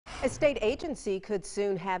A state agency could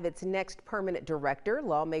soon have its next permanent director.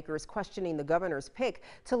 Lawmakers questioning the governor's pick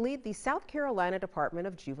to lead the South Carolina Department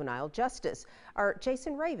of Juvenile Justice. Our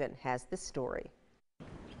Jason Raven has this story.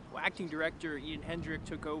 Well, Acting Director Hendrick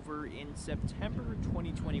took over in September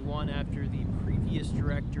 2021 after the previous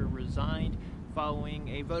director resigned following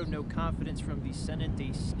a vote of no confidence from the Senate,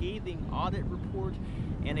 a scathing audit report,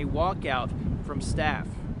 and a walkout from staff.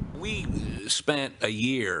 We spent a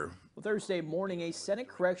year. Well, Thursday morning, a Senate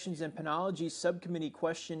Corrections and Penology subcommittee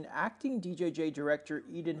questioned Acting DJJ Director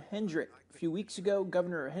Hendrick. A few weeks ago,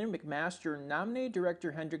 Governor Henry McMaster nominated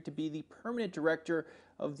Director Hendrick to be the permanent director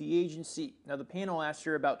of the agency. Now, the panel asked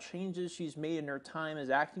her about changes she's made in her time as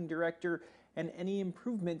acting director and any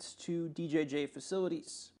improvements to DJJ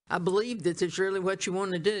facilities. I believe this is really what you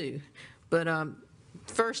want to do, but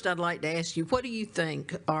first I'd like to ask you, what do you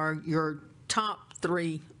think are your top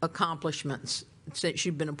 3 accomplishments since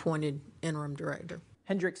you've been appointed interim director?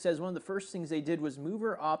 Hendrick says one of the first things they did was move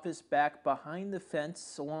her office back behind the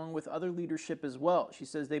fence along with other leadership as well. She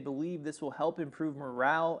says they believe this will help improve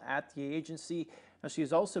morale at the agency. Now, she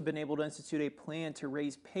has also been able to institute a plan to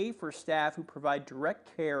raise pay for staff who provide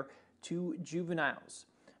direct care to juveniles.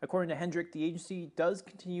 According to Hendrick, the agency does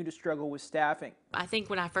continue to struggle with staffing. I think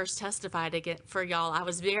when I first testified again for y'all, I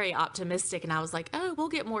was very optimistic and I was like, oh, we'll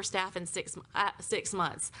get more staff in 6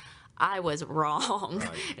 months. I was wrong, right.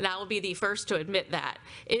 And I will be the first to admit that.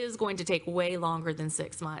 It is going to take way longer than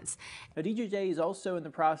 6 months. Now, DJJ is also in the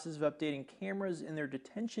process of updating cameras in their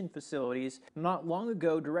detention facilities. Not long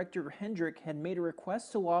ago, Director Hendrick had made a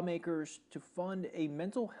request to lawmakers to fund a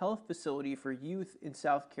mental health facility for youth in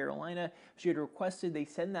South Carolina. She had requested they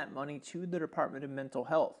send that money to the Department of Mental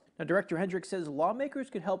Health. Now, Director Hendrick says lawmakers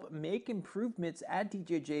could help make improvements at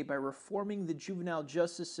DJJ by reforming the juvenile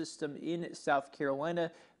justice system in South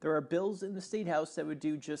Carolina. There are bills in the State House that would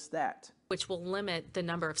do just that, which will limit the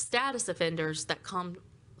number of status offenders that come,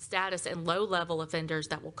 status and low-level offenders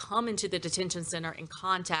that will come into the detention center in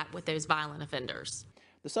contact with those violent offenders.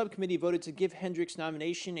 The subcommittee voted to give Hendrick's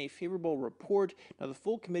nomination a favorable report. Now, the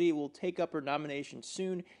full committee will take up her nomination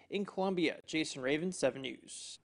soon. In Columbia, Jason Raven, 7 News.